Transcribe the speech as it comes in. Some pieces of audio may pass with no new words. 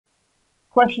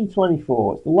Question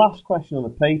 24. It's the last question on the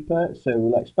paper, so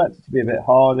we'll expect it to be a bit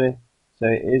harder. So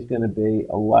it is going to be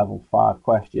a level 5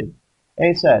 question.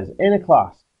 It says, in a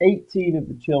class, 18 of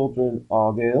the children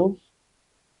are girls,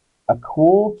 a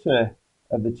quarter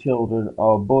of the children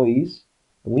are boys,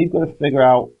 and we've got to figure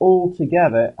out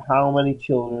altogether how many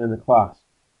children in the class.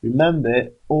 Remember,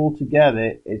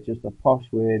 altogether is just a posh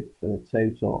word for the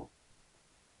total.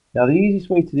 Now, the easiest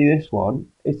way to do this one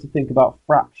is to think about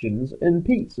fractions and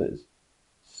pizzas.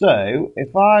 So,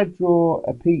 if I draw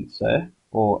a pizza,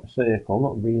 or a circle,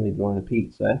 not really drawing a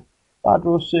pizza, if I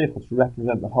draw a circle to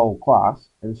represent the whole class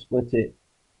and split it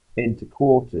into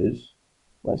quarters,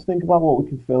 let's think about what we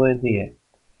can fill in here.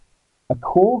 A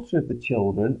quarter of the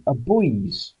children are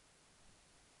boys.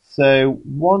 So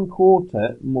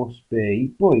 1/4 must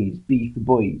be boys, B for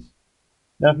boys.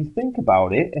 Now if you think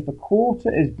about it, if a quarter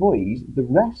is boys, the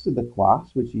rest of the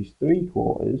class, which is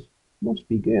 3/4, must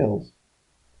be girls.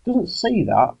 It doesn't say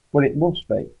that, but it must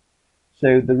be.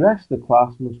 So the rest of the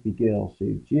class must be girls. So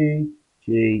G,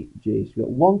 G, G. So we've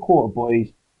got 1/4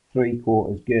 boys,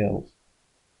 3/4 girls.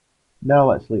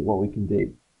 Now let's look what we can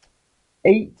do.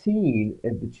 18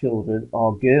 of the children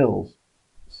are girls.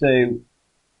 So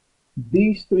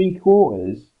these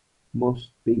 3/4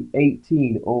 must be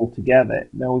 18 altogether.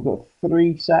 Now we've got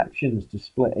 3 sections to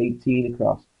split 18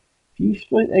 across. If you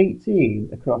split 18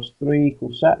 across 3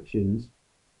 equal sections,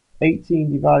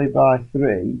 18 divided by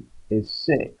 3 is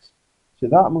 6. So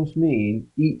that must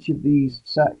mean each of these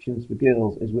sections for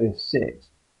girls is worth 6.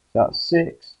 So that's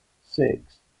 6,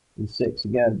 6, and 6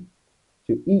 again.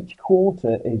 So each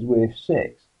quarter is worth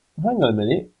 6. Hang on a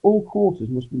minute, all quarters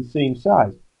must be the same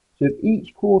size. So if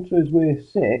each quarter is worth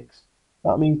 6,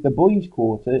 that means the boys'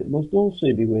 quarter must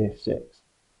also be worth 6.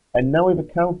 And now we've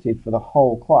accounted for the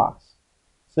whole class.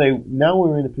 So now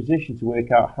we're in a position to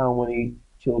work out how many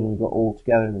children we've got all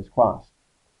together in this class.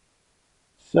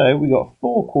 So we've got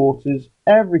 4 quarters,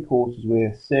 every quarter is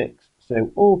worth 6.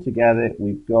 So altogether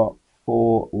we've got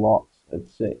 4 lots of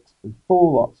 6. And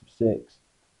 4 lots of 6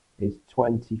 is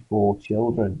 24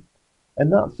 children.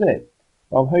 And that's it.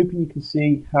 I'm hoping you can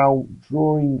see how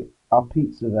drawing our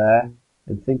pizza there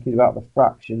and thinking about the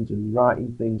fractions and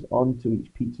writing things onto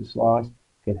each pizza slice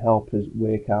can help us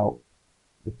work out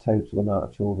the total amount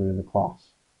of children in the class.